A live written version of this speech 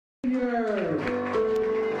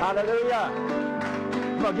Savior. Hallelujah.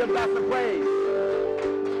 Come on, give God some praise.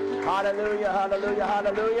 Hallelujah, hallelujah,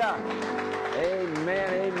 hallelujah.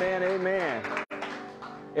 Amen, amen, amen.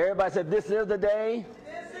 Everybody said, this is the day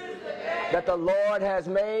that the Lord has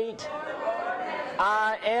made.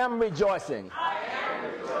 I am rejoicing.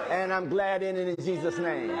 And I'm glad in it in Jesus'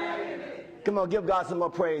 name. Come on, give God some more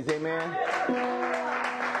praise, amen.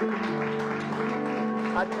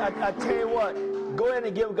 I tell you what, go ahead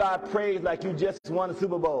and give God praise like you just won the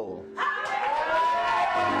Super Bowl.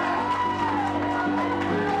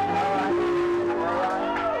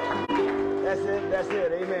 That's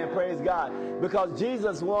it, amen, praise God. Because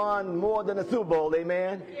Jesus won more than a Super Bowl,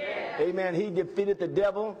 amen. Amen, he defeated the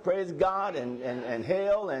devil, praise God, and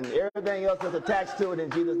hell and everything else that's attached to it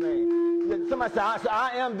in Jesus' name. Somebody say,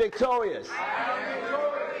 I am victorious.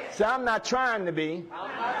 Say, I'm not trying to be.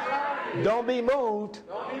 Don't be moved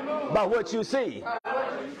by what you see,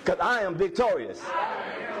 because I am victorious.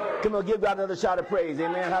 Come on, give God another shout of praise,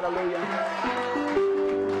 amen, hallelujah.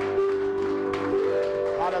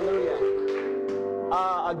 Hallelujah.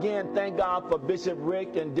 Again, thank God for Bishop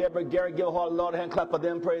Rick and Deborah Gary. Give a heart, Lord, a hand clap for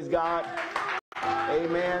them. Praise God.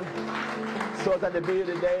 Amen. So excited to be here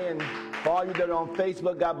today. And for all you that are on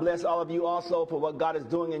Facebook, God bless all of you also for what God is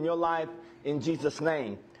doing in your life in Jesus'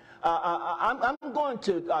 name. I'm going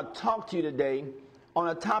to talk to you today on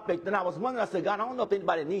a topic that I was wondering. I said, God, I don't know if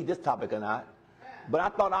anybody needs this topic or not, but I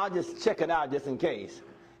thought I'll just check it out just in case.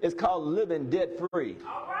 It's called living debt free.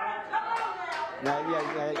 Now,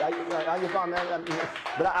 you found that?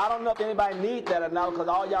 But I don't know if anybody needs that or not, because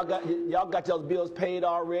all y'all got your bills paid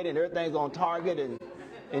already, and everything's on target, and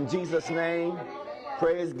in Jesus' name,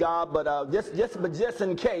 praise God. But just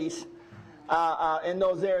in case, in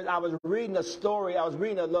those areas, I was reading a story. I was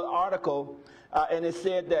reading a little article, and it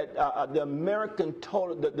said that the American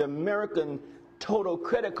total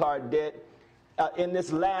credit card debt in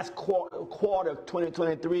this last quarter of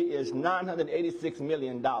 2023 is $986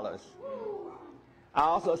 million. I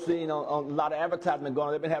also seen a lot of advertisement going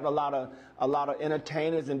on. They've been having a lot of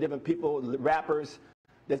entertainers and different people, rappers,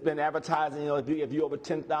 that's been advertising. You know, if you're over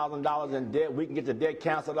 $10,000 in debt, we can get your debt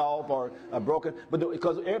canceled off or broken. But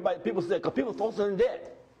because people folks are in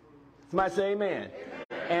debt. Somebody say amen.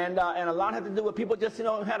 And a lot has to do with people just had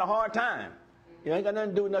a hard time. Ain't got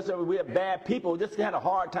nothing to do with necessarily we have bad people. Just had a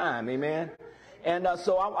hard time. Amen. And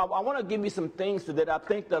so I want to give you some things that I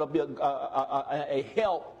think that'll be a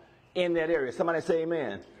help in that area. Somebody say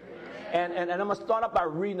amen. And I'm going to start off by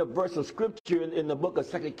reading a verse of scripture in the book of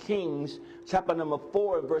 2 Kings, chapter number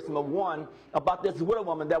 4, verse number 1, about this widow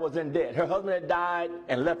woman that was in debt. Her husband had died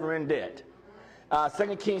and left her in debt.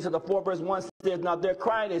 2 Kings chapter 4, verse 1 says, Now there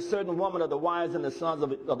cried a certain woman of the wives and the sons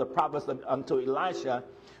of the prophets unto Elisha,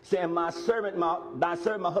 saying, thy servant,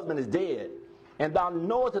 my husband is dead. And thou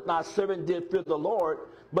knowest that thy servant did fear the Lord,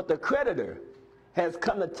 but the creditor has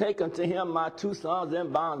come to take unto him my 2 sons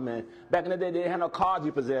and bondmen. Back in the day, they didn't have no cars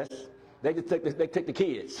you possess. They just take the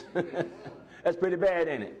kids. That's pretty bad,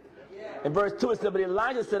 ain't it? Yeah. In verse 2 it said, But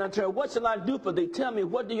Elijah said unto her, What shall I do for thee? Tell me,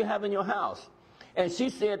 what do you have in your house? And she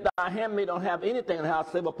said, Thy handmaid don't have anything in the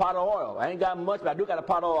house save a pot of oil. I ain't got much, but I do got a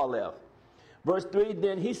pot of oil left. Verse 3,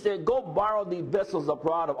 Then he said, Go borrow these vessels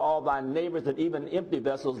abroad of all thy neighbors, and even empty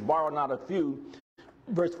vessels, borrow not a few.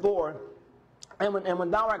 Verse 4, And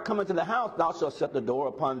when thou art come into the house, thou shalt shut the door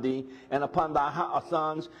upon thee and upon thy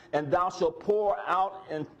sons, and thou shalt pour out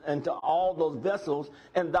into all those vessels,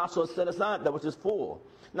 and thou shalt set aside that which is full.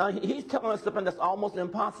 Now, he's telling us something that's almost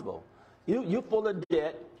impossible. You're full of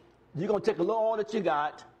debt. You're going to take a little oil that you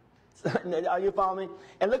got. Are you following me?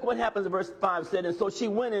 And look what happens in verse 5 said, And so she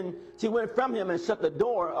went from him and shut the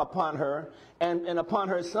door upon her and upon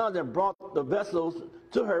her sons, and brought the vessels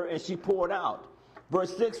to her, and she poured out.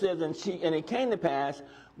 Verse 6 says, And it came to pass,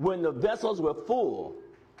 when the vessels were full,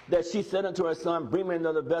 that she said unto her son, Bring me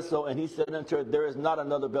another vessel. And he said unto her, There is not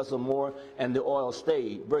another vessel more. And the oil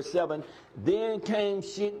stayed. Verse 7, Then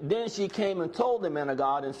she came and told the man of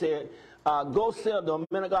God and said, the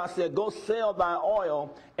man of God said, Go sell thy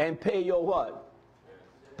oil and pay your what?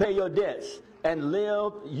 Pay your debts. And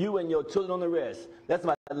live you and your children on the rest. That's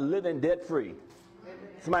my living debt free.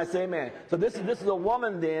 Somebody say amen. So this is a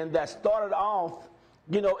woman then that started off,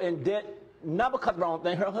 in debt, not because of her own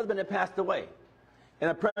thing. Her husband had passed away.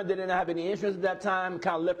 And apparently they didn't have any insurance at that time,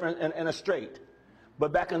 kind of left her in a strait.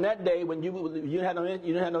 But back in that day, when you didn't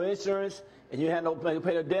have no insurance and you had no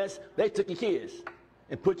pay their debts, they took your kids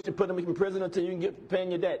and put them in prison until you can get paying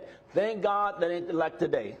your debt. Thank God that ain't like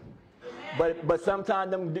today. But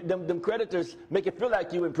sometimes them creditors make it feel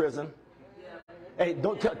like you in prison. Hey,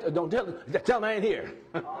 don't tell them I ain't here.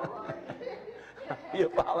 You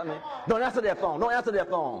follow me? Don't answer that phone. Don't answer that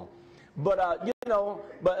phone. But,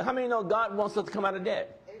 but how many know God wants us to come out of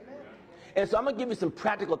debt? And so I'm going to give you some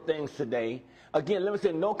practical things today. Again, let me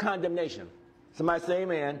say no condemnation. Somebody say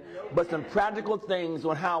amen. But some practical things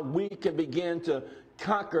on how we can begin to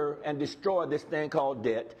conquer and destroy this thing called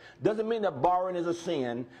debt. Doesn't mean that borrowing is a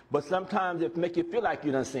sin, but sometimes it make you feel like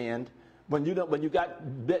you done sinned when you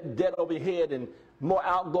got debt over your head and more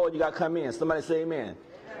outgoing, you got to come in. Somebody say amen.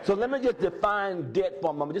 So let me just define debt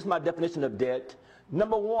for a moment. This is my definition of debt.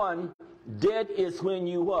 Number one, debt is when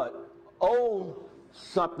you what? Owe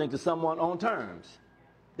something to someone on terms.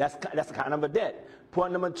 That's kind of a debt.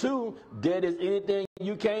 Point number two, debt is anything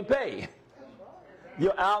you can't pay.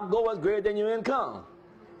 Your outgo is greater than your income.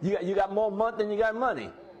 You got more money than you got money.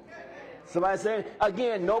 Somebody say,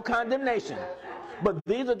 again, no condemnation. But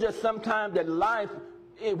these are just sometimes that life,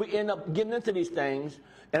 we end up getting into these things.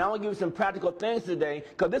 And I want to give you some practical things today,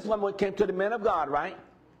 because this one came to the man of God, right?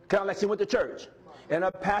 Kind of like she went to church. And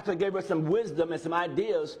her pastor gave her some wisdom and some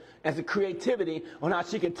ideas and some creativity on how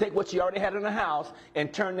she can take what she already had in the house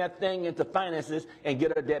and turn that thing into finances and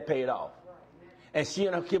get her debt paid off. And she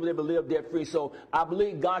and her kids were able to live debt free. So I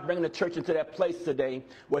believe God's bringing the church into that place today,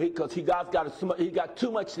 where he got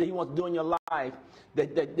too much that he wants to do in your life,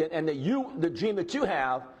 and the dream that you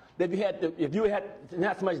have, that if you had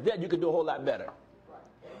not so much debt, you could do a whole lot better.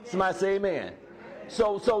 Somebody say amen.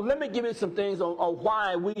 So let me give you some things on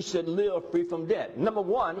why we should live free from debt. Number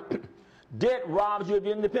one, debt robs you of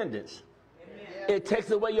your independence. It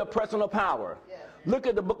takes away your personal power. Look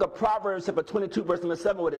at the book of Proverbs, chapter 22, verse number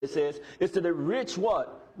 7, what it says. It's to the rich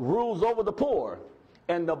what? Rules over the poor,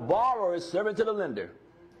 and the borrower is servant to the lender.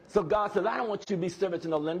 So God says, I don't want you to be servant to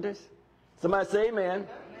no lenders. Somebody say amen.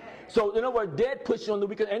 So in other words, debt puts you on the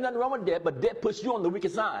weaker side. Ain't nothing wrong with debt, but debt puts you on the weaker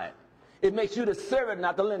side. It makes you the servant,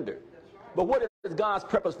 not the lender. But what is God's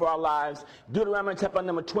purpose for our lives? Deuteronomy chapter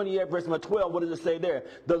number 28, verse number 12, what does it say there?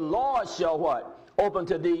 The Lord shall what? Open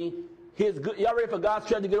to thee his good. Y'all ready for God's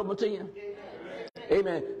treasure to get open to you?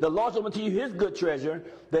 Amen. The Lord shall open to you his good treasure,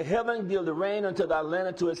 the heaven give the rain unto thy land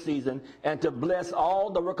unto its season, and to bless all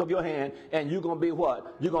the work of your hand. And you're going to be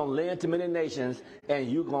what? You're going to lend to many nations, and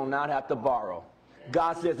you're going to not have to borrow.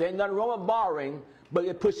 God says, ain't nothing wrong with borrowing, but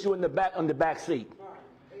it puts you in the back on the back seat.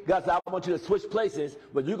 God said, I want you to switch places,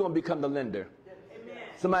 but you're going to become the lender. Amen.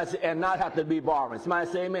 Somebody say, and not have to be borrowing. Somebody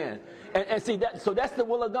say amen. And see, so that's the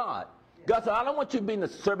will of God. God said, I don't want you being a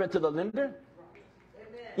servant to the lender.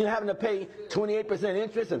 You know, having to pay 28%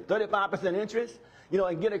 interest and 35% interest,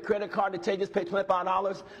 and get a credit card that just pay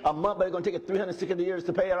 $25 a month, but it's going to take it 360 years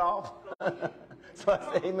to pay it off. So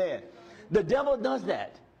I say amen. The devil does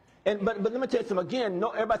that. But let me tell you something again.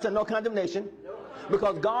 Everybody said no condemnation,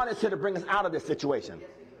 because God is here to bring us out of this situation.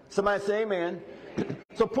 Somebody say amen.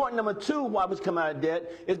 So point number two, why we come out of debt,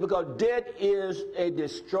 is because debt is a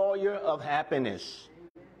destroyer of happiness.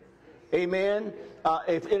 Amen.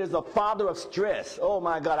 It is a father of stress. Oh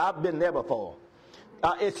my God, I've been there before.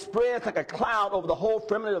 It spreads like a cloud over the whole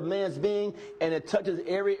firmament of man's being, and it touches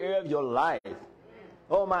every area of your life.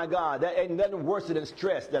 Oh my God, that ain't nothing worse than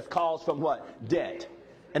stress that's caused from what? Debt.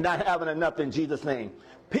 And not having enough in Jesus' name.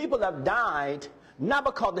 People have died not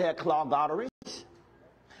because they had clogged arteries,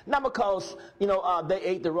 not because they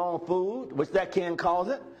ate the wrong food, which that can cause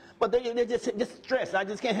it, but they just stressed. I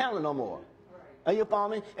just can't handle it no more. Are you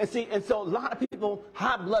following me? And so a lot of people,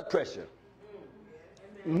 high blood pressure.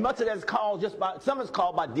 Much of that is caused some is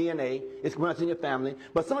called by DNA. It runs in your family.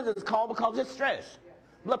 But some of it is called because of stress.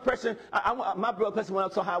 Blood pressure, my blood pressure went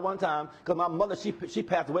up so high one time because my mother, she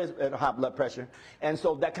passed away at high blood pressure. And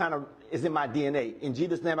so that kind of is in my DNA. In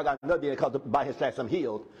Jesus' name, I got another DNA because by his stripes I'm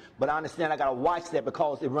healed. But I understand I got to watch that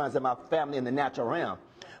because it runs in my family in the natural realm.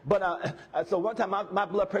 But so one time my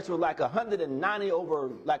blood pressure was like 190 over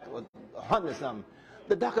like 100 something.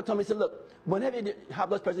 The doctor told me, he said, look, whenever you get high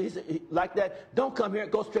blood pressure, he said, like that, don't come here,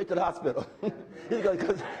 go straight to the hospital.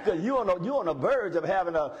 Because you're on the verge of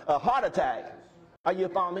having a heart attack. Are you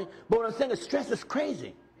following me? But what I'm saying is stress is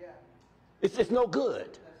crazy. It's no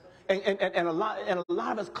good. And a lot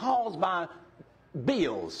of it's caused by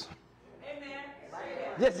bills.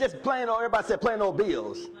 Amen. Just plain old, everybody said plain old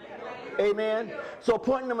bills. Amen. So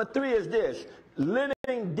point number three is this.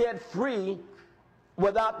 Living debt free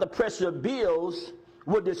without the pressure of bills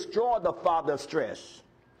will destroy the father of stress.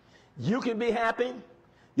 You can be happy.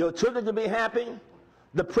 Your children can be happy.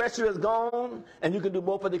 The pressure is gone, and you can do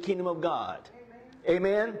more for the kingdom of God.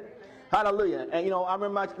 Amen. Hallelujah. And I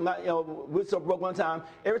remember we were so broke one time.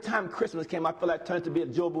 Every time Christmas came, I felt like turning to be a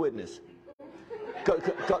Jehovah's Witness.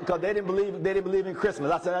 Because they didn't believe in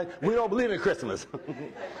Christmas. I said, we don't believe in Christmas.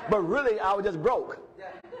 But really, I was just broke.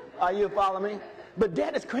 Are you following me? But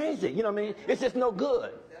debt is crazy. You know what I mean? It's just no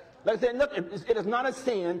good. Like I said, look, it is not a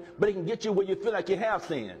sin, but it can get you where you feel like you have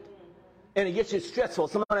sinned. And it gets you stressful.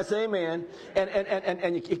 Somebody say amen.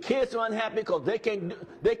 And your kids are unhappy because they can't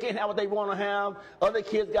have what they want to have. Other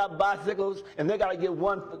kids got bicycles, and they got to get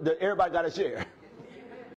one that everybody got to share.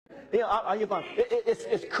 You know,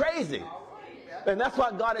 it's crazy. And that's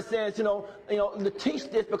why God is saying, to teach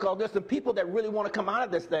this, because there's some people that really want to come out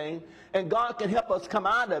of this thing, and God can help us come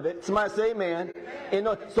out of it. Somebody say amen.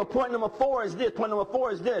 So point number 4 is this. Point number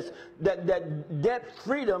 4 is this, that debt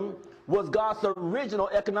freedom was God's original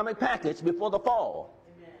economic package before the fall.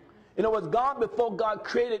 You know, it was God, before God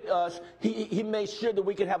created us, he made sure that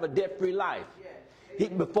we could have a debt-free life.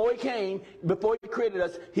 Before he created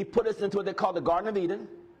us, he put us into what they call the Garden of Eden.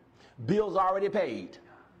 Bills already paid.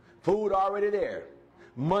 Food already there.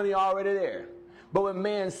 Money already there. But when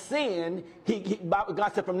man sinned,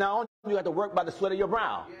 God said, from now on, you have to work by the sweat of your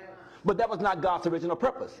brow. But that was not God's original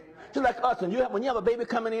purpose. Just like us, when you have a baby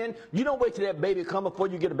coming in, you don't wait till that baby come before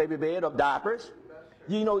you get a baby bed or diapers.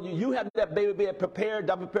 You have that baby bed prepared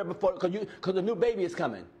before, because the new baby is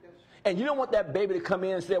coming. And you don't want that baby to come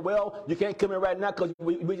in and say, well, you can't come in right now because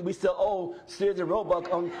we still owe Sears and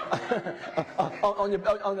Roebuck on your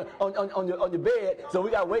bed. So we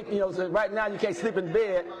got to wait, so right now you can't sleep in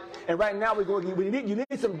bed. And right now you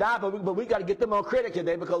need some diapers, but we got to get them on credit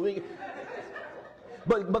today because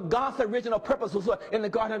But God's original purpose was what? In the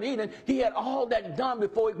Garden of Eden, he had all that done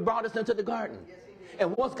before he brought us into the garden.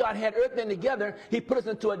 And once God had everything together, he put us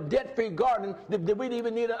into a debt-free garden that we didn't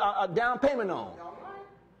even need a down payment on.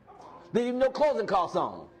 There even no closing costs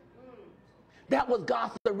on. That was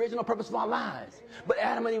God's original purpose for our lives. But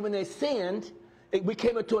Adam and Eve, when they sinned, we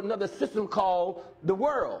came into another system called the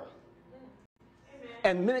world.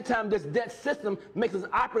 And many times this debt system makes us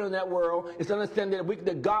operate in that world. It's to understand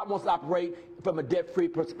that God wants to operate from a debt-free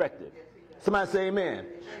perspective. Somebody say amen.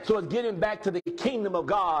 So it's getting back to the kingdom of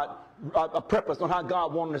God, a purpose on how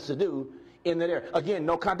God wanted us to do in that area. Again,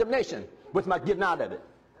 no condemnation. What's my getting out of it?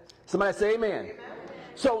 Somebody say amen.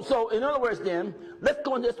 So in other words then, let's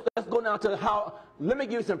go down to how, let me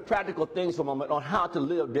give you some practical things for a moment on how to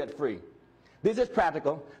live debt-free. This is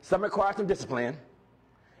practical. Some require some discipline.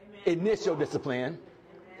 Initial discipline.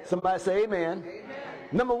 Somebody say amen.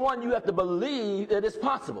 Number 1, you have to believe that it's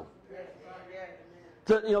possible.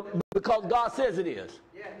 Because God says it is.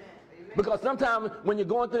 Because sometimes when you're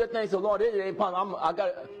going through that thing, so Lord, it ain't possible.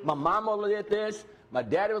 My mama did this. My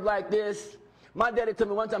daddy was like this. My daddy told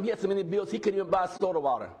me one time he had so many bills he couldn't even buy soda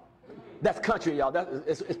water. That's country, y'all.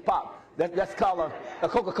 It's pop. That's called a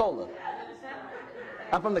Coca-Cola.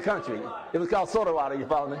 I'm from the country. It was called soda water. You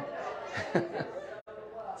follow me?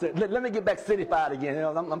 So let me get back city-fied again.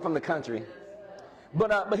 I'm from the country.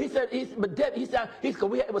 But he said, it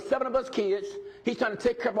was 7 of us kids. He's trying to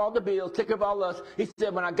take care of all the bills, take care of all us. He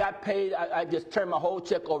said, when I got paid, I just turned my whole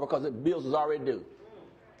check over because the bills was already due.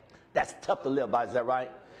 That's tough to live by, is that right?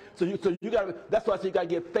 So you got to. That's why I say you got to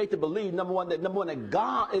get faith to believe. Number one, that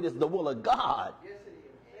God, it is the will of God. Yes, it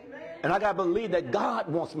is. Amen. And I got to believe that God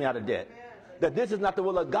wants me out of debt. That this is not the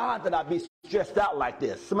will of God that I be stressed out like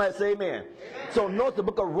this. Somebody say amen. Amen. So notice the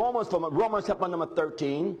book of Romans, from Romans chapter number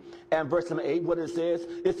 13 and verse number 8, what it says.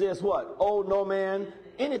 It says what? Owe no man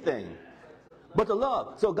anything but to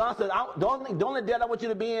love. So God said, the only debt I want you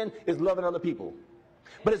to be in is loving other people.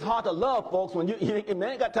 But it's hard to love folks when you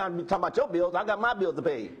ain't got time to talk about your bills. I got my bills to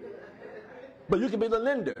pay. But you can be the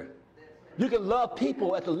lender. You can love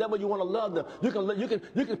people at the level you want to love them.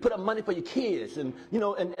 You can put up money for your kids, and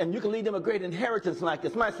and you can leave them a great inheritance like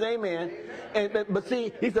this. Somebody say amen. But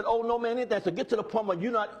see, he said, "Oh, no man anything." So get to the point where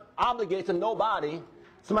you're not obligated to nobody.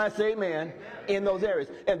 Somebody say amen in those areas.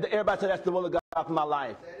 And everybody say that's the will of God for my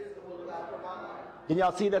life. Can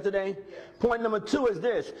y'all see that today? Point number 2 is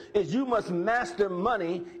this: you must master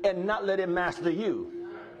money and not let it master you.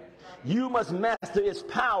 You must master its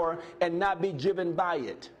power and not be driven by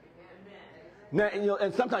it. Now,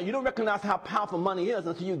 and sometimes you don't recognize how powerful money is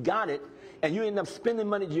until you got it, and you end up spending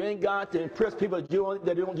money you ain't got to impress people that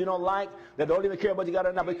you don't like, that don't even care about you got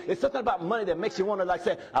or not. But it's something about money that makes you want to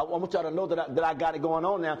say, I want y'all to know that I got it going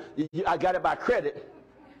on now. I got it by credit.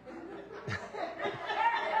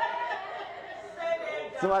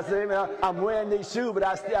 Somebody say, man, I'm wearing these shoes, but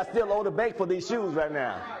I still owe the bank for these shoes right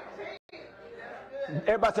now.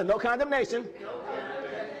 Everybody said no condemnation.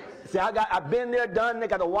 See, I've been there, done. They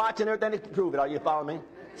got a watch and everything to prove it. Are you following me?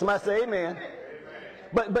 Somebody say amen.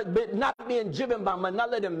 But not being driven by money, not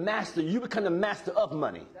letting it master you. You become the master of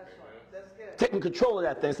money. Taking control of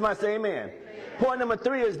that thing. Somebody say amen. Point number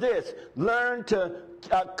 3 is this: learn to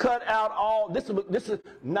cut out all. This is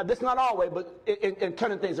not always, but in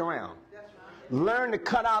turning things around. Learn to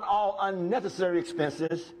cut out all unnecessary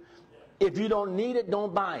expenses If you don't need it,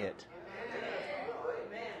 don't buy it.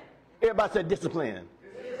 Everybody said discipline.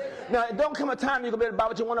 Now, it don't come a time you're going to be able to buy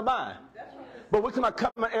what you want to buy. But we're talking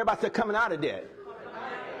about everybody said coming out of debt.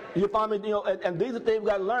 You follow me? You know, and these are things we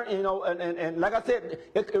got to learn, you know, and like I said,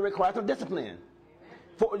 it requires some discipline.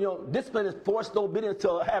 For, you know, discipline is forced obedience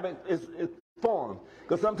till habit is formed.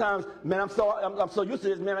 Because sometimes, man, I'm so used to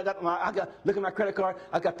this, man, I got look at my credit card,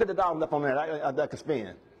 I got $50 left on there I can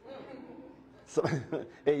spend. So,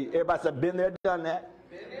 hey, everybody said, been there, done that.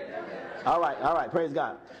 All right, praise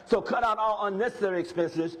God. So cut out all unnecessary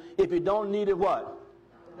expenses. If you don't need it, what?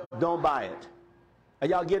 Don't buy it. Are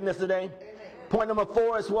y'all getting this today? Amen. Point number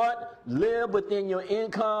 4 is what? Live within your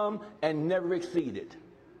income and never exceed it.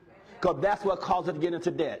 Because that's what causes us to get into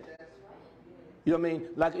debt. You know what I mean?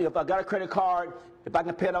 Like if I got a credit card, if I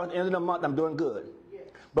can pay it off at the end of the month, I'm doing good.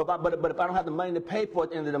 But if I don't have the money to pay for it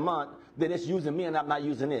at the end of the month, then it's using me and I'm not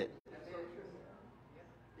using it.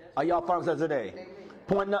 Are y'all following us today?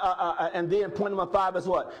 And then point number 5 is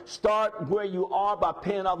what? Start where you are by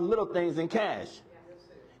paying off little things in cash.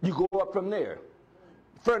 You go up from there.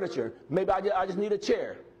 Furniture. Maybe I just need a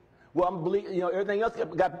chair. Well, I'm believing, you know, everything else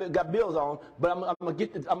got bills on, but I'm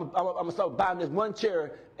gonna start buying this one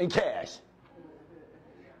chair in cash.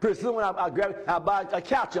 Pretty soon I'll buy a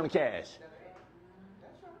couch in cash.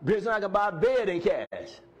 Pretty soon I can buy a bed in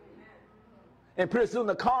cash. And pretty soon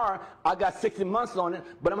the car, I got 60 months on it,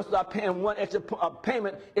 but I'm going to start paying one extra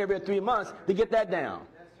payment every 3 months to get that down.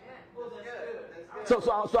 So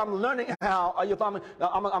I'm learning how, you follow me?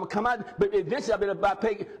 I'm going to come out, but eventually I'll be able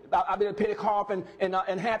to pay the car off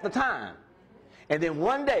in half the time. And then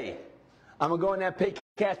one day, I'm going to go in there and pay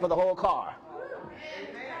cash for the whole car.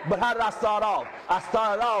 But how did I start off? I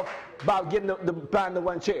started off by buying the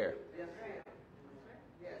one chair.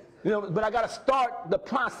 You know, but I got to start the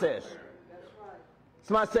process.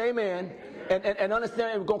 Somebody say amen. And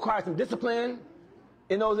understand it's going to require some discipline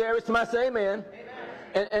in those areas. Somebody say amen.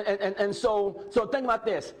 And so think about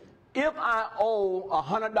this. If I owe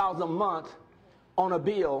 $100 a month on a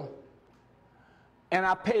bill and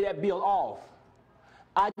I pay that bill off,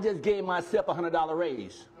 I just gave myself a $100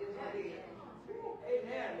 raise.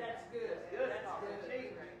 Amen. That's good. You know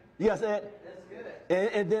what I'm saying? That's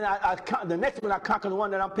good. And then the next one I conquer the one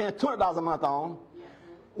that I'm paying $200 a month on.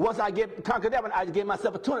 Once I conquered that one, I gave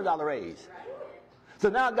myself a $200 raise. So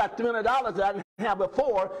now I got $300 that I didn't have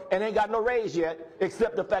before and ain't got no raise yet,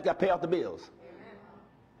 except the fact I pay off the bills.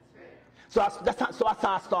 So that's how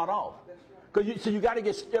I start off. So you got to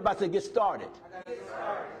get started.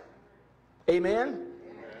 Amen?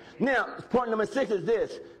 Now, point number 6 is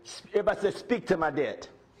this. Everybody says, speak to my debt.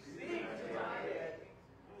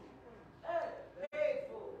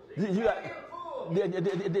 Do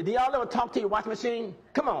y'all ever talk to your washing machine?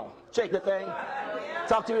 Come on, shake the thing.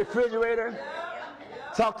 Talk to your refrigerator.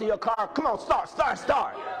 Talk to your car. Come on, start.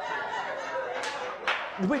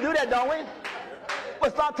 We do that, don't we?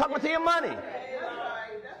 Well, start talking to your money.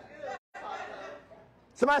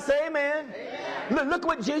 Somebody say amen. Look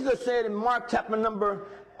what Jesus said in Mark chapter number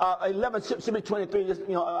 11, should be 23. Just,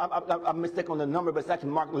 you know, I'm mistaken on the number, but it's actually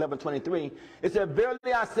Mark 11:23. It said, verily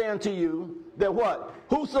I say unto you that what?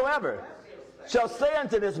 Whosoever shall say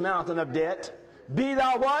unto this mountain of debt, be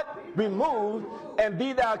thou what? Removed, and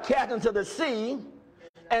be thou cast into the sea,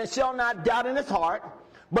 and shall not doubt in his heart,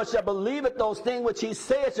 but shall believe that those things which he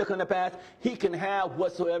saith shall come to pass, he can have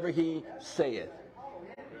whatsoever he saith.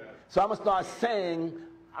 So I'm going to start saying,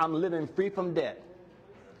 I'm living free from debt.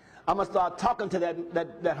 I'm going to start talking to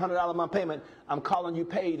that $100 a month payment. I'm calling you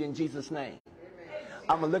paid in Jesus' name.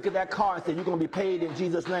 I'm going to look at that car and say, you're going to be paid in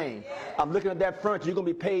Jesus' name. I'm looking at that furniture, you're going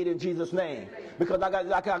to be paid in Jesus' name. Because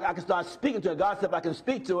I can start speaking to it. God said if I can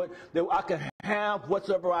speak to it, then I can have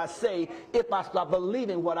whatsoever I say if I start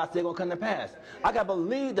believing what I say going to come to pass. I got to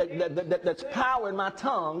believe that there's power in my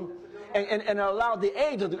tongue and allow the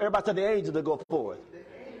angels, everybody said the angels to go forth.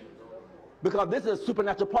 Because this is a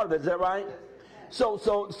supernatural part of it, is that right? So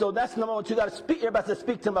that's number 1. You got to speak. Everybody says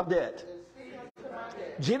speak to my debt.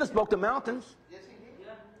 Jesus spoke to mountains.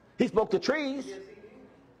 He spoke to trees.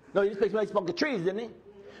 No, he spoke to trees, didn't he?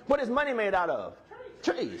 What is money made out of?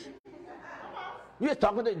 Trees. You just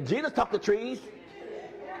talking to Jesus talked to trees.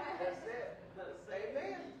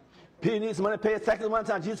 Peter needs some money to pay his taxes one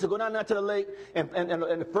time. Jesus said, go down there to the lake, and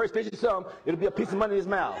the first fish you saw him, it'll be a piece of money in his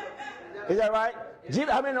mouth. Is that right?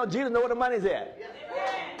 Jesus, how many know Jesus know where the money's at?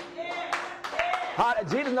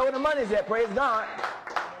 Jesus know where the money's at, praise God.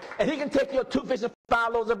 And he can take your 2 fish and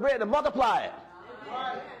 5 loaves of bread and multiply it.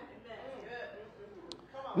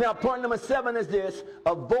 Now, point number 7 is this.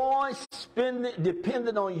 Avoid spending,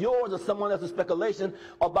 depending on yours or someone else's speculation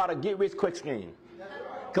about a get-rich-quick scheme.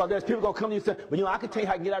 Because there's people going to come to you and say, well, you know, I can tell you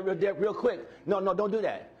how to get out of real debt real quick. No, no, don't do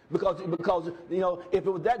that. Because you know, if it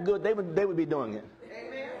was that good, they would be doing it.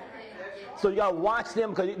 Amen. So you got to watch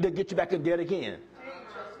them because they'll get you back in debt again.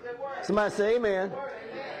 Somebody say amen.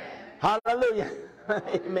 Hallelujah.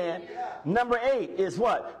 Amen. Number 8 is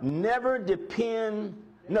what? Never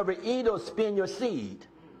eat or spend your seed.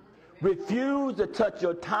 Refuse to touch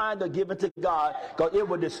your tithe or give it to God because it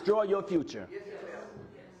will destroy your future.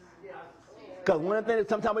 Because one of the things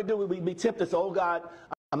sometimes we do, we be tempted, so, oh God,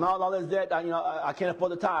 I'm all this debt, I can't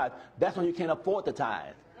afford the tithe. That's when you can't afford the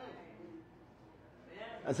tithe.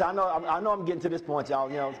 And so I know I'm getting to this point, y'all.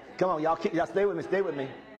 You know, come on, y'all stay with me.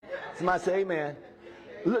 Somebody say amen.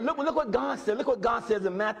 Look what God said. Look what God says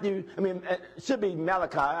in Matthew. I mean, it should be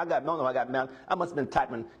Malachi. I don't know if I got Malachi. I must have been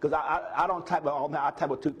typing because I don't type with all. I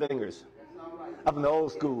type with 2 fingers. I'm from the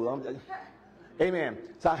old school. Amen.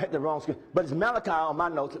 So I hit the wrong screen. But it's Malachi on my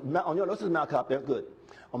notes. On your notes is Malachi up there. Good.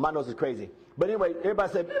 On my notes is crazy. But anyway,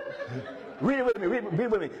 everybody said, read it with me. Read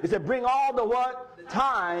it with me. It said, bring all the what?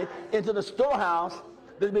 Tithe into the storehouse.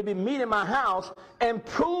 There may be meat in my house, and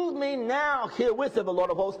prove me now herewith, said the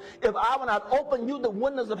Lord of hosts, if I will not open you the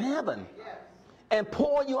windows of heaven and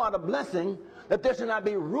pour you out a blessing, that there shall not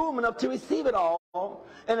be room enough to receive it all.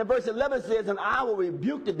 And in verse 11 says, and I will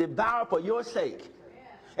rebuke the devourer for your sake.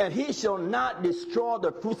 And he shall not destroy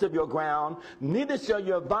the fruits of your ground, neither shall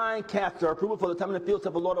your vine cast her fruit for the time in the fields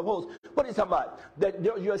of the Lord of hosts. What are you talking about? That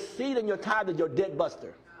your seed and your tithe is your debt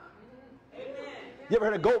buster. You ever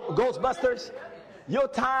heard of Ghostbusters? Your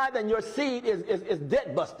tithe and your seed is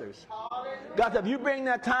debt busters. God said, if you bring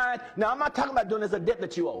that tithe, now I'm not talking about doing this as a debt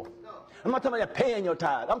that you owe. I'm not talking about paying your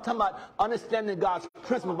tithe. I'm talking about understanding God's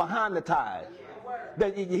principle behind the tithe.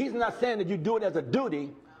 That he's not saying that you do it as a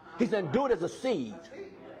duty. He's saying do it as a seed.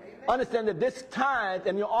 Understand that this tithe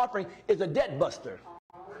and your offering is a debt buster.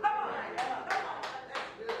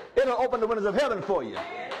 It'll open the windows of heaven for you.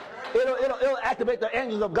 It'll activate the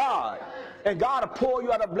angels of God. And God will pour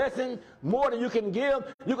you out a blessing more than you can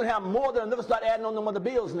give. You can have more than enough. Start adding on them other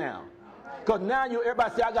bills now. Because now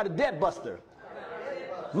everybody say, I got a debt buster.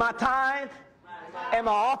 My tithe and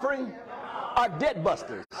my offering are debt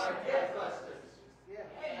busters.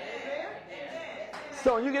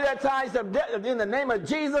 So when you get that tithe, in the name of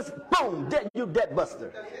Jesus, boom, you debt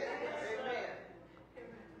buster.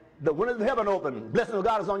 The windows of heaven open. Blessing of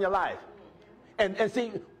God is on your life. And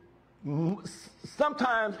see,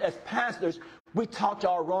 sometimes as pastors, we talk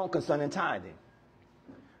y'all wrong concerning tithing.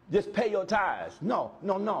 Just pay your tithes. No.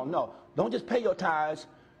 Don't just pay your tithes.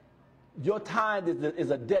 Your tithe is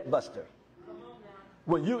a debt buster.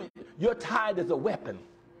 When your tithe is a weapon.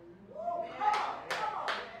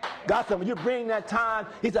 God said, when you bring that tithe,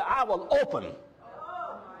 he said, I will open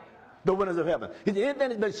the windows of heaven. He said, anything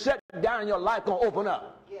that's been shut down in your life going to open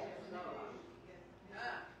up.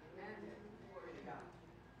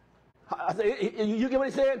 I said, you get what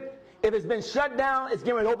he said? If it's been shut down, it's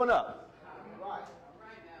getting ready to open up.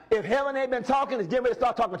 If heaven ain't been talking, it's getting ready to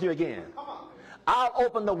start talking to you again. I'll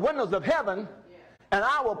open the windows of heaven, and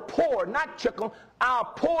I will pour, not trickle, I'll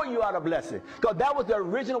pour you out a blessing. Because that was the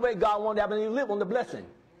original way God wanted to have you live on the blessing.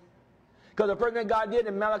 Because the first thing God did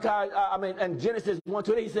in Malachi, in Genesis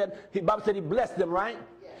 1:20, the Bible said he blessed them, right?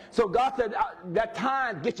 So God said that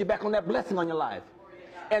time gets you back on that blessing on your life.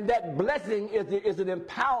 And that blessing is an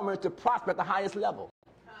empowerment to prosper at the highest level.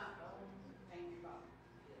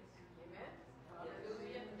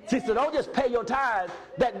 See, so don't just pay your tithe.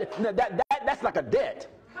 That's like a debt.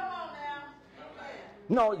 Come on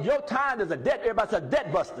No, now. your tithe is a debt. Everybody's a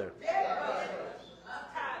debt buster.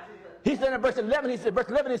 He said in verse 11, he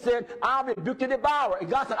said, I'll rebuke the devourer. And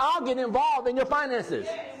God said, I'll get involved in your finances.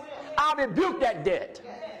 I'll rebuke that debt.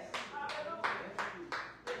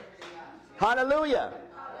 Hallelujah.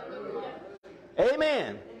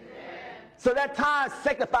 Amen. So that tithe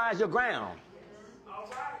sanctifies your ground.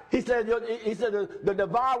 He said the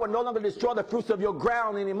devourer will no longer destroy the fruits of your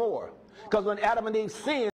ground anymore. Because when Adam and Eve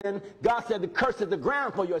sinned, God said to curse the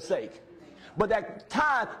ground for your sake. But that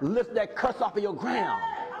tithe lifts that curse off of your ground.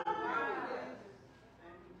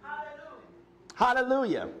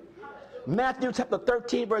 Hallelujah. Matthew chapter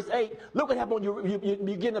 13, verse 8. Look what happened when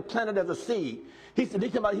you get it planted as a seed. He's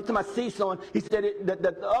talking about seed sowing. He said that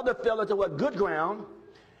the other fell into what? Good ground.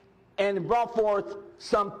 And brought forth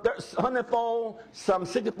some 100-fold, some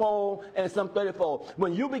 60-fold, and some 30-fold.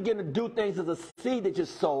 When you begin to do things as a seed that you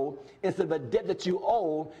sow, instead of a debt that you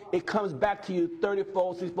owe, it comes back to you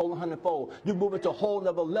 30-fold, 60-fold, and 100-fold. You move into a whole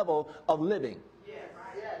other level of living.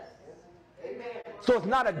 Yes. Amen. So it's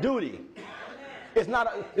not a duty. It's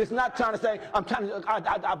not trying to say,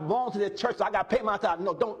 I belong to this church, so I got to pay my tithe.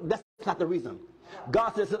 No, that's not the reason.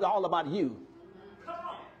 God says it's all about you.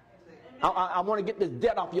 I want to get this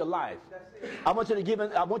debt off your life. I want you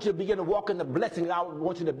to begin to walk in the blessing that I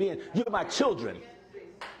want you to be in. You're my children.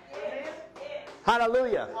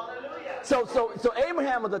 Hallelujah. So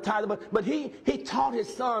Abraham was a tither, but he taught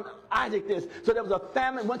his son Isaac this. So there was a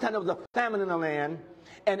famine. One time there was a famine in the land,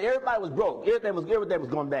 and everybody was broke. Everything was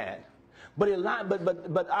going bad.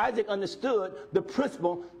 But Isaac understood the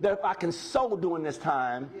principle that if I can sow during this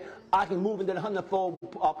time, I can move into the hundredfold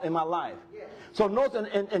up in my life. So notice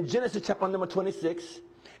in Genesis chapter number 26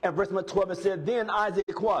 and verse number 12, it said, then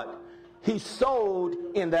Isaac what? He sowed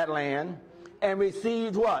in that land and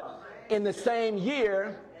received what? In the same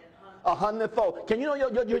year, 100-fold. Can you know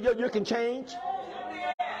you can change?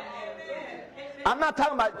 I'm not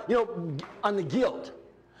talking about, on the guilt.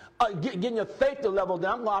 Getting your faith to level that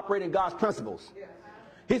I'm going to operate in God's principles.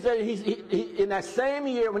 He said he in that same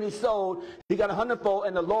year when he sowed, he got 100-fold,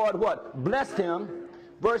 and the Lord what? Blessed him.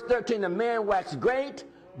 Verse 13, the man waxed great,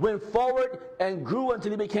 went forward, and grew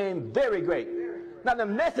until he became very great. Now the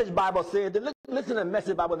Message Bible says, listen to the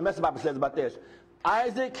Message Bible. The Message Bible says about this.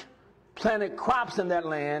 Isaac planted crops in that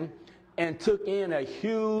land and took in a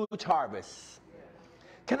huge harvest.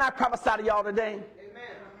 Can I prophesy to y'all today?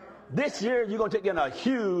 This year, you're going to take in a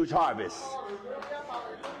huge harvest.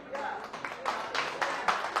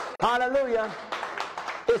 Hallelujah.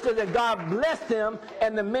 It says that God blessed him,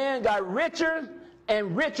 and the man got richer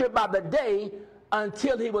and richer by the day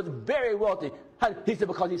until he was very wealthy. He said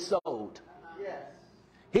because he sowed.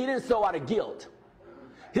 He didn't sow out of guilt.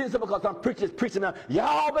 He didn't say because some preachers preaching now,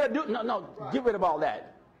 y'all better do. No, get rid of all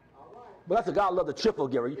that. But that's a God loves a cheerful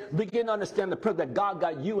giver. You begin to understand the principle that God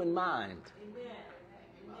got you in mind.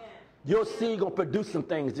 Your seed going to produce some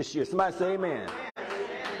things this year. Somebody say amen.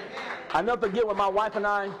 I never forget when my wife and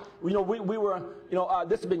I, we were,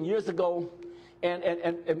 this has been years ago, and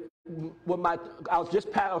when I was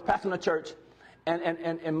pastoring a church,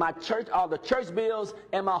 and my church, all the church bills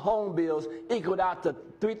and my home bills equaled out to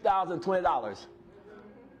 $3,020.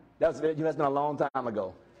 That's been a long time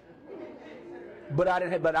ago. But I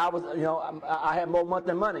had more money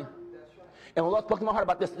than money. And when the Lord spoke to my heart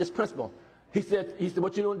about this principle, He said,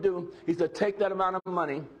 what you going to do? He said, take that amount of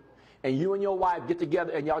money, and you and your wife get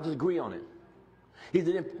together, and y'all just agree on it. He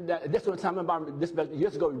said, this was time about this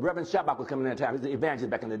years ago. Reverend Shabbat was coming into town. He's an evangelist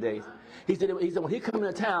back in the days. He said when he come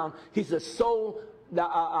into town, he said, sow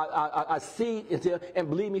a seed into, and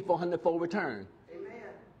believe me for 100-fold return. Amen.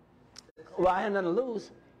 Well, I had nothing to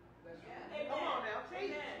lose. Amen. Come on now,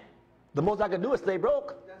 the most I could do is stay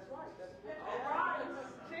broke. That's right.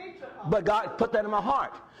 But God put that in my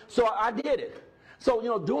heart. So I did it. So,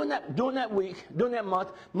 during that week, during that month,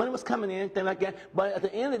 money was coming in, things like that. But at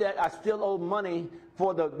the end of that, I still owed money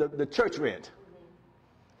for the church rent.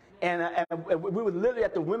 And we were literally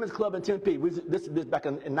at the women's club in Tempe. This back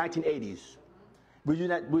in 1980s. We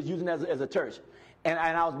was using that as a church. And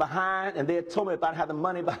I was behind, and they had told me if I had the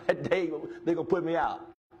money by that day, they're going to put me out.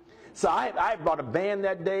 So I brought a band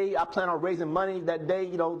that day. I planned on raising money that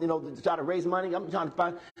day, to try to raise money. I'm trying to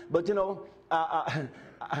find, but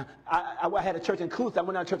I had a church in Coosa. I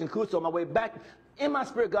went down to church in Coosa on my way back. In my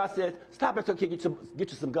spirit, God said, stop at Turkey, get you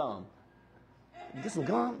some gum. Get some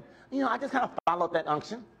gum? I just kind of followed that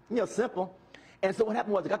unction. Simple. And so what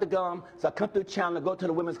happened was I got the gum, so I come through Chandler, go to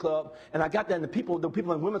the women's club, and I got there, and the people in the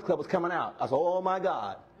women's club was coming out. I said, oh my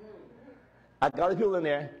God. I got the people in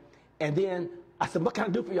there, and then I said, what can I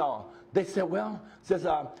do for y'all? They said,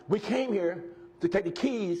 we came here to take the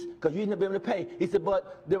keys because you didn't be able to pay. He said,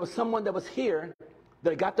 but there was someone that was here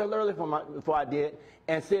that got there early before I did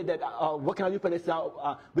and said that, what can I do for this?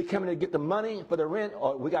 We came in to get the money for the rent,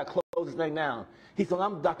 or we got to close this thing down. He said,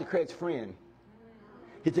 I'm Dr. Craig's friend.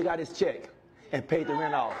 He took out his check and paid the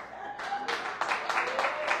rent off.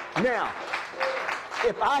 Now,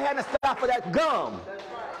 if I hadn't stopped for that gum,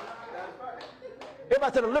 if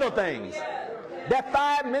I said the little things, that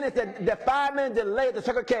 5 minutes delay at the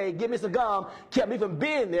Circle K, give me some gum, kept me from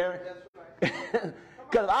being there.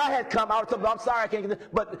 Because if I had come, I would have told them, I'm sorry, I can't get this.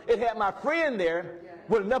 But it had my friend there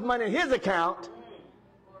with enough money in his account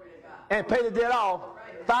and paid the debt off.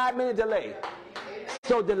 5 minute delay.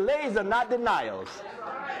 So delays are not denials.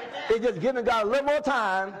 It's just giving God a little more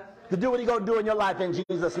time to do what He's going to do in your life in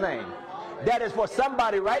Jesus' name. That is for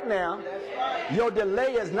somebody right now. Your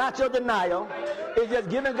delay is not your denial. It's just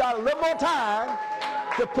giving God a little more time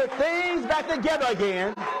to put things back together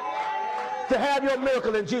again to have your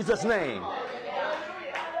miracle in Jesus' name.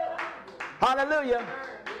 Hallelujah.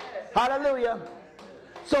 Hallelujah.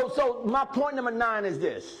 So my point number 9 is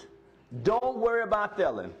this. Don't worry about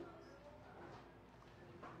failing.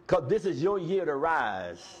 Because this is your year to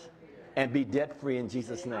rise and be debt-free in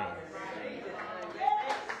Jesus' name.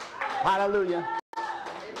 Hallelujah.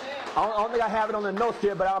 I don't think I have it on the notes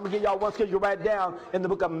here, but I'm going to give y'all one scripture right down. In the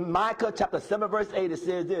book of Micah, chapter 7, verse 8, it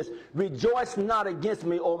says this: rejoice not against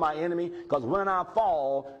me, O my enemy, because when I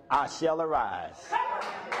fall, I shall arise.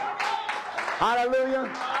 Hallelujah.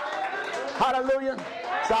 Hallelujah.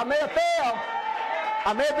 So I may have failed.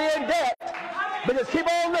 I may be in debt, but just keep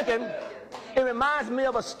on looking. It reminds me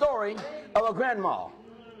of a story of a grandma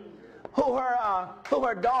who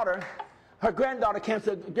her daughter, her granddaughter came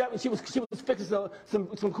to, she was fixing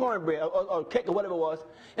some cornbread or cake or whatever it was,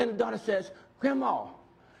 and the daughter says, Grandma,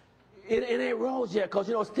 it ain't rose yet because,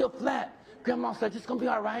 it's still flat. Grandma said, it's going to be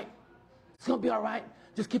all right. It's going to be all right.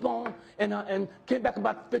 Just keep on. And came back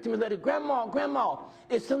about 15 minutes later. Grandma,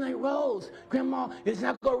 it still ain't rose. Grandma, it's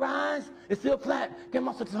not going to rise. It's still flat.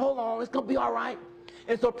 Grandma said, hold on. It's going to be all right.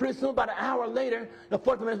 And so pretty soon, about an hour later,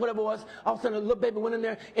 40 minutes, whatever it was, all of a sudden the little baby went in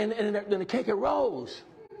there and the cake, it rose.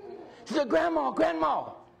 She said, Grandma,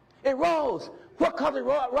 it rose. What caused it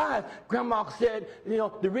to rise? Grandma said,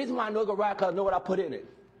 the reason why I know it's going to rise is because I know what I put in it.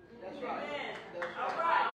 That's right. All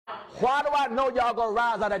right. Why do I know y'all going to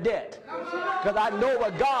rise out of debt? Because I know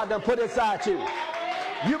what God done put inside you.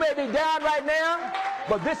 You may be down right now,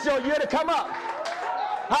 but this is your year to come up.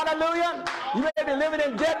 Hallelujah. You may be living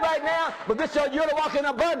in debt right now, but this is your year to walk in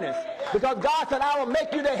abundance. Because God said, I will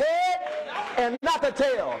make you the head and not the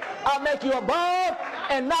tail. I'll make you above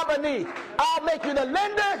and not beneath. I'll make you the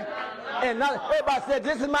lender and not. Everybody said,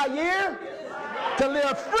 this is my year to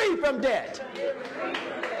live free from debt.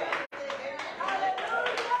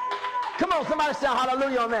 Come on, somebody shout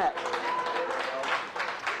hallelujah on that.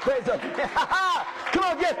 Praise God. Come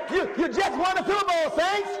on, you just won the Super Bowl,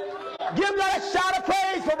 saints. Give them a shout of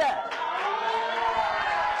praise for that.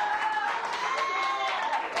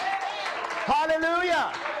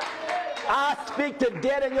 Hallelujah. I speak to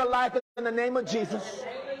death in your life in the name of Jesus.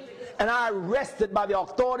 And I arrest it by the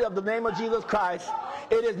authority of the name of Jesus Christ.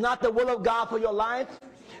 It is not the will of God for your life.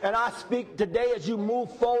 And I speak today as you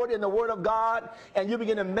move forward in the Word of God and you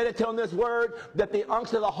begin to meditate on this Word, that the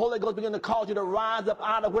unction of the Holy Ghost begin to cause you to rise up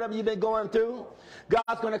out of whatever you've been going through.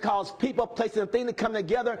 God's going to cause people, places, and things to come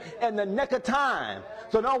together in the nick of time.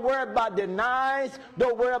 So don't worry about denies.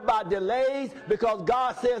 Don't worry about delays, because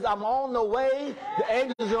God says, I'm on the way. The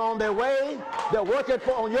angels are on their way. They're working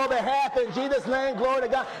on your behalf in Jesus' name. Glory to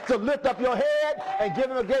God. So lift up your head and give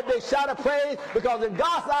Him a great big shout of praise, because in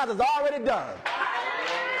God's eyes it's already done.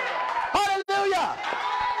 Hallelujah!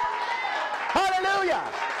 Hallelujah!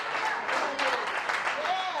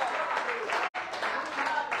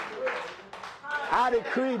 I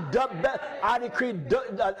decree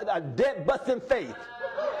debt busting faith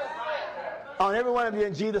on every one of you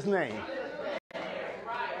in Jesus' name.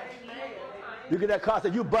 You get that car, say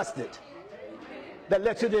you busted. That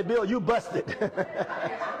electricity bill, you busted.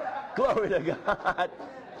 Glory to God.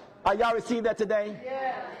 Are y'all received that today?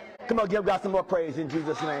 Come on, give God some more praise in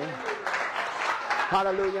Jesus' name.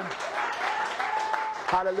 Hallelujah.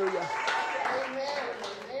 Hallelujah.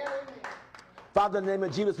 Father, in the name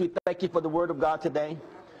of Jesus, we thank you for the Word of God today.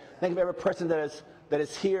 Thank you for every person that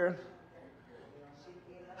is here.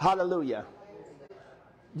 Hallelujah.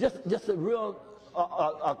 Just a real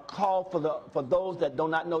a call for those that do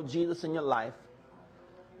not know Jesus in your life,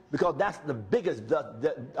 because that's the biggest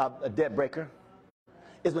debt breaker,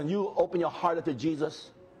 is when you open your heart up to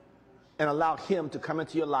Jesus and allow Him to come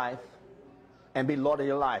into your life and be Lord of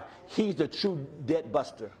your life. He's the true debt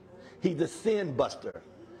buster. He's the sin buster.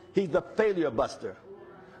 He's the failure buster.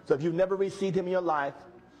 So if you've never received Him in your life,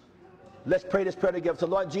 let's pray this prayer together. So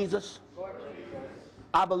Lord Jesus,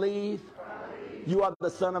 I believe you are the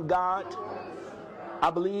Son of God.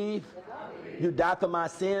 I believe you died for my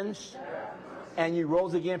sins and you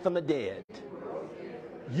rose again from the dead.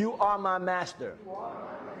 You are my master.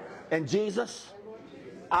 And Jesus,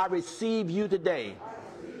 I receive you today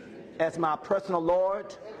as my personal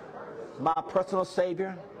Lord, my personal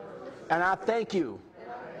Savior. And I thank you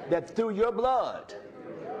that through your blood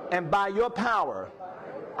and by your power,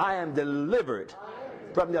 I am delivered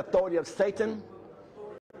from the authority of Satan,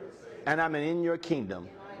 and I'm in your kingdom.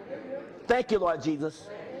 Thank you, Lord Jesus,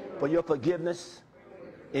 for your forgiveness.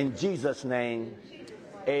 In Jesus' name,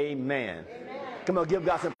 amen. Come on, give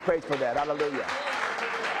God some praise for that. Hallelujah.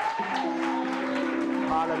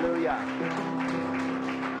 Hallelujah.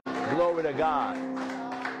 Glory to God.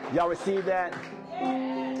 Y'all receive that?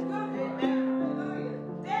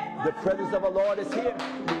 The presence of the Lord is here.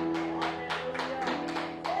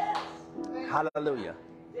 Hallelujah.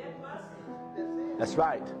 That's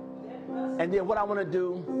right. And then what I want to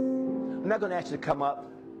do, I'm not going to ask you to come up,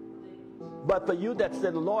 but for you that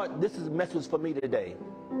said, Lord, this is a message for me today.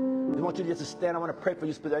 I want you just to stand. I want to pray for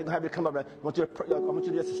you. I don't have you to come up. I want you to pray. I want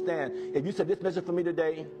you just to stand. If you said this message for me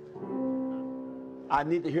today, I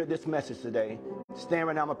need to hear this message today. Stand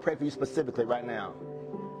right now. I'm going to pray for you specifically right now.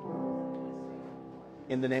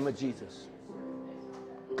 In the name of Jesus.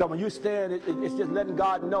 Come, when you stand, it's just letting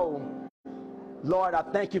God know, Lord, I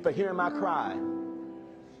thank you for hearing my cry.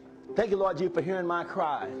 Thank you, Lord Jesus, for hearing my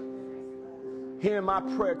cry. Hearing my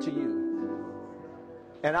prayer to you.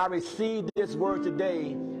 And I receive this word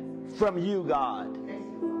today from you, God.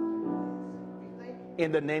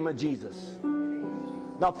 In the name of Jesus.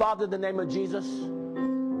 Now, Father, in the name of Jesus,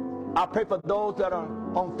 I pray for those that are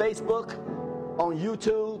on Facebook, on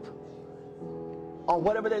YouTube, on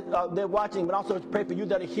whatever they're watching, but also pray for you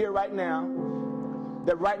that are here right now,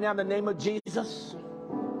 that right now in the name of Jesus,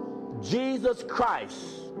 Jesus Christ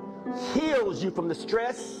heals you from the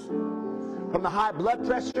stress, from the high blood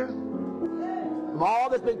pressure, from all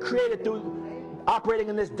that's been created through operating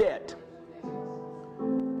in this debt.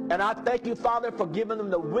 And I thank you, Father, for giving them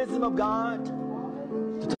the wisdom of God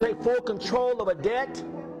to take full control of a debt,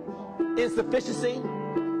 insufficiency,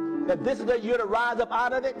 that this is the year to rise up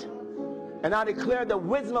out of it. And I declare the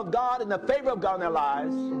wisdom of God and the favor of God in their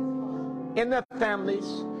lives, in their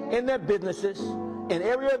families, in their businesses, in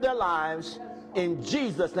every area of their lives, in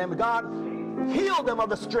Jesus' name. God, heal them of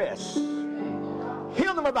the stress.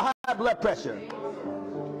 Heal them of the high blood pressure.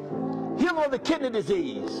 Heal them of the kidney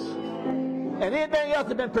disease. And anything else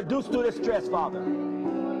that's been produced through this stress, Father.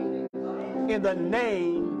 In the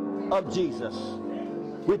name of Jesus.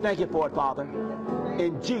 We thank you for it, Father.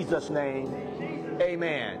 In Jesus' name,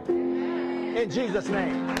 amen. In Jesus'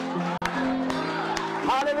 name.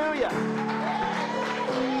 Hallelujah.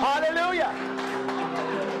 Hallelujah.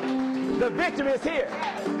 The victory is here.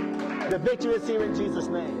 The victory is here in Jesus'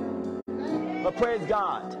 name. But praise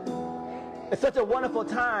God. It's such a wonderful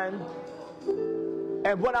time.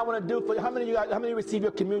 And what I want to do for you, how many of you receive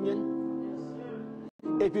your communion?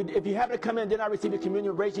 If you happen to come in and did not receive your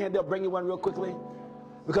communion, raise your hand. They'll bring you one real quickly.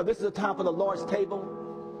 Because this is a time for the Lord's table.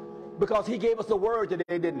 Because he gave us the word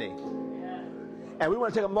today, didn't he? And we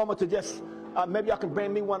want to take a moment to just, maybe y'all can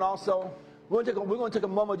bring me one also. We're going to take a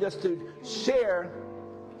moment just to share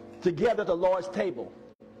together at the Lord's table.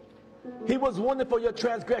 He was wounded for your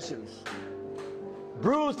transgressions,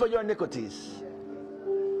 bruised for your iniquities.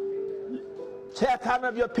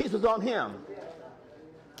 Chastisement of your peace was on him.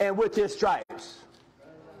 And with his stripes,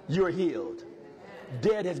 you're healed.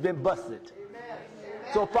 Dead has been busted.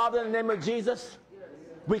 So, Father, in the name of Jesus,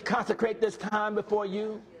 we consecrate this time before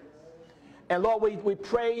you. And Lord, we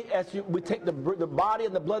pray as we take the body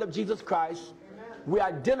and the blood of Jesus Christ, we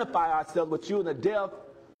identify ourselves with you in the death,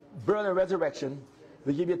 burial, and resurrection.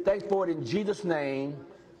 We give you thanks for it in Jesus' name.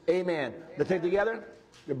 Amen. Let's take together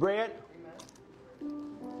the bread.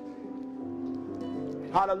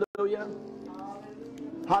 Hallelujah.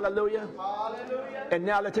 Hallelujah. Hallelujah. And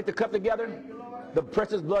now let's take the cup together. The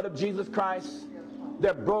precious blood of Jesus Christ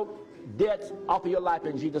that broke debts off of your life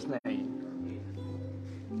in Jesus' name.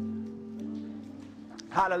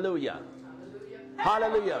 Hallelujah.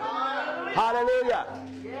 Hallelujah. Hallelujah.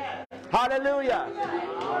 Hallelujah.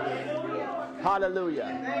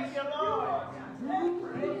 Hallelujah. Thank you, Lord.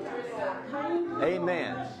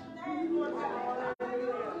 Amen.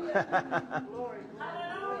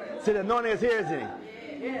 See, the anointing is here, isn't it?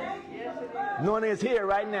 Yes, yes, it is. Anointing is here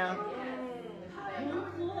right now.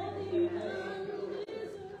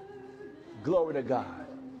 Glory to God.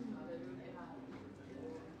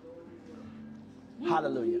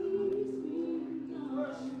 Hallelujah.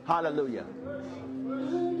 Hallelujah.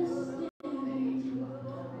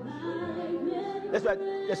 Let's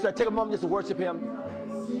right. Take a moment just to worship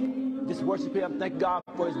him. Just worship him. Thank God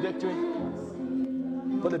for his victory.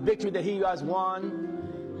 For the victory that he has won.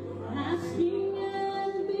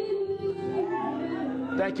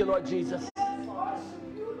 Thank you, Lord Jesus.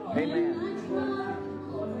 Amen.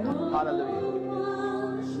 Hallelujah.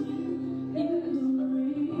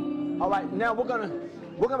 All right, now we're gonna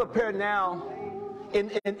prepare now in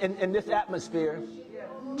this atmosphere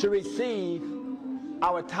to receive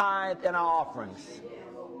our tithe and our offerings.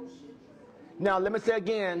 Now let me say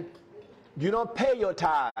again, you don't pay your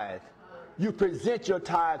tithe, you present your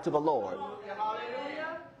tithe to the Lord.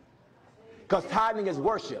 Because tithing is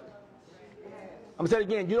worship. I'm going to say it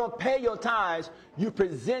again, you don't pay your tithes, you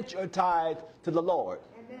present your tithe to the Lord.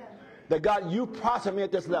 That God, you prosper me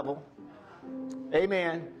at this level.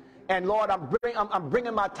 Amen. And Lord, I'm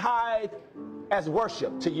bringing my tithe as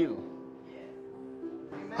worship to you.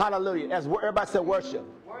 Hallelujah. As everybody said, worship.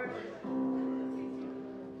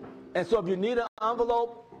 And so if you need an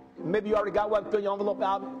envelope, maybe you already got one, fill your envelope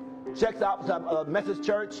out. Checks out Message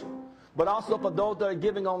Church. But also for those that are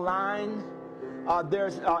giving online,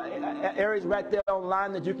 there's areas right there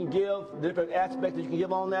online that you can give, different aspects that you can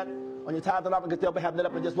give on that, on your tithe and offering, because they'll be having that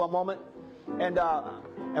up in just one moment. And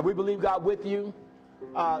we believe God with you,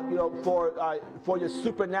 for your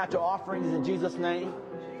supernatural offerings in Jesus' name.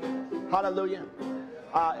 Hallelujah.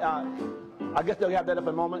 I guess they'll have that up in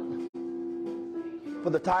a moment. For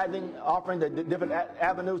the tithing, offering, the different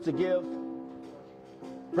avenues to give.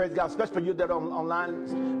 Praise God, especially for you that are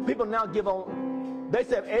online. People now give on, they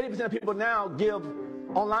said 80% of people now give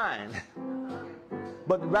online.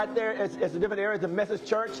 But right there, it's a different area. The Message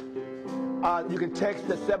Church. You can text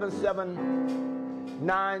the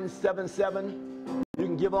 77977. You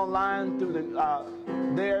can give online through the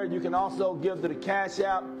there. You can also give to the Cash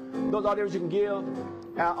App. Those are areas you can give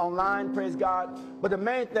online. Praise God. But the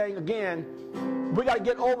main thing, again, we got to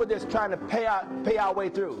get over this trying to pay our way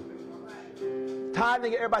through.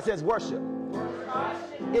 Tithing, everybody says worship.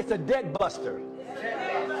 It's a debt buster.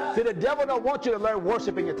 See, the devil don't want you to learn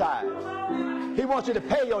worship in your tithe. He wants you to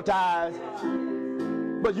pay your tithes,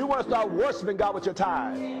 but you want to start worshiping God with your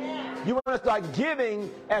tithe. You want to start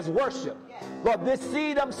giving as worship. Lord, this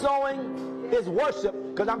seed I'm sowing is worship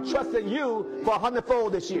because I'm trusting you for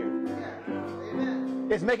 100-fold this year.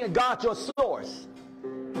 It's making God your source.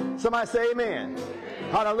 Somebody say amen.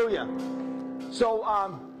 Hallelujah. So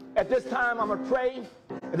at this time, I'm going to pray,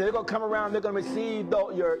 and they're going to come around. They're going to receive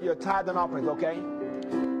your tithe and offerings, okay?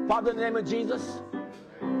 Father, in the name of Jesus,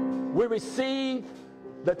 we receive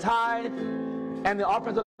the tithe and the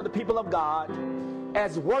offerings of the people of God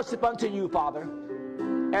as worship unto you, Father,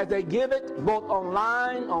 as they give it both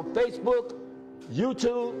online, on Facebook,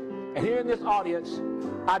 YouTube, and here in this audience.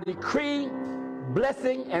 I decree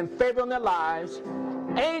blessing and favor on their lives.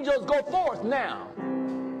 Angels, go forth now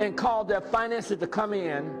and call their finances to come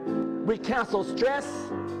in. We cancel stress,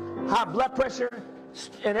 high blood pressure,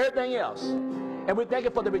 and everything else. And we thank you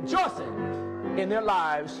for the rejoicing in their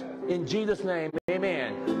lives. In Jesus' name,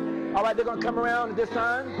 amen. All right, they're going to come around at this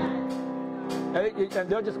time. And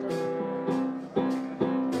they'll just...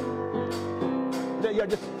 Yeah,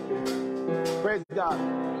 just... Praise God.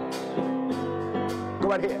 Go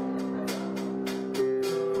right ahead.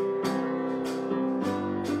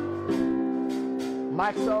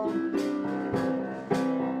 Mic's on.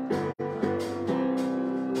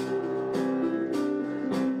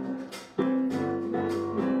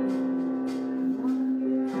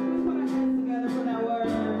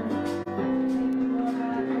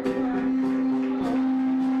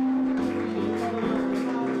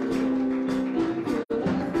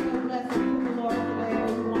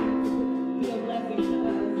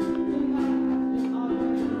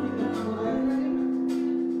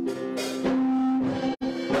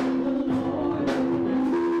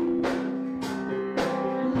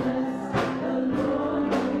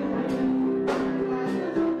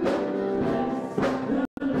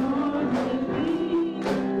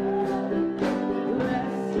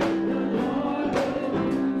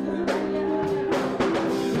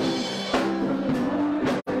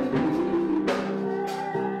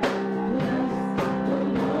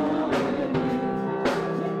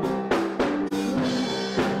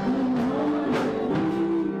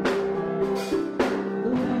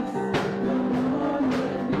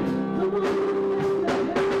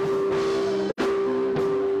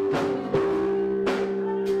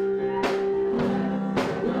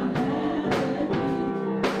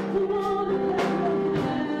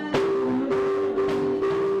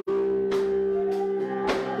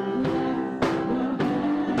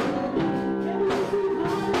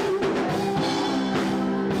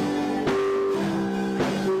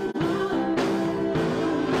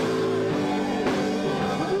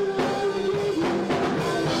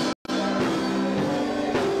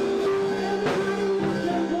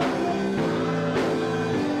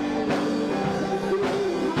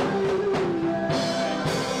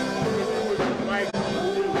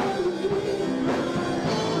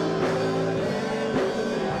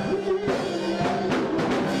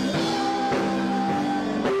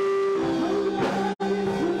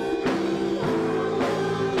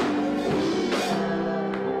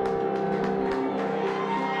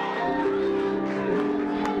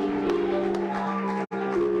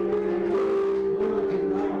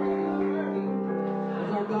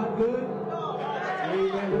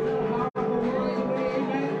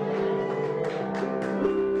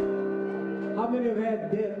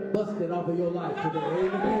 Busted off of your life today.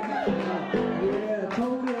 Amen. Yeah,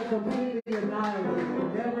 totally and completely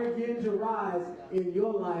annihilated. Never again to rise in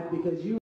your life because you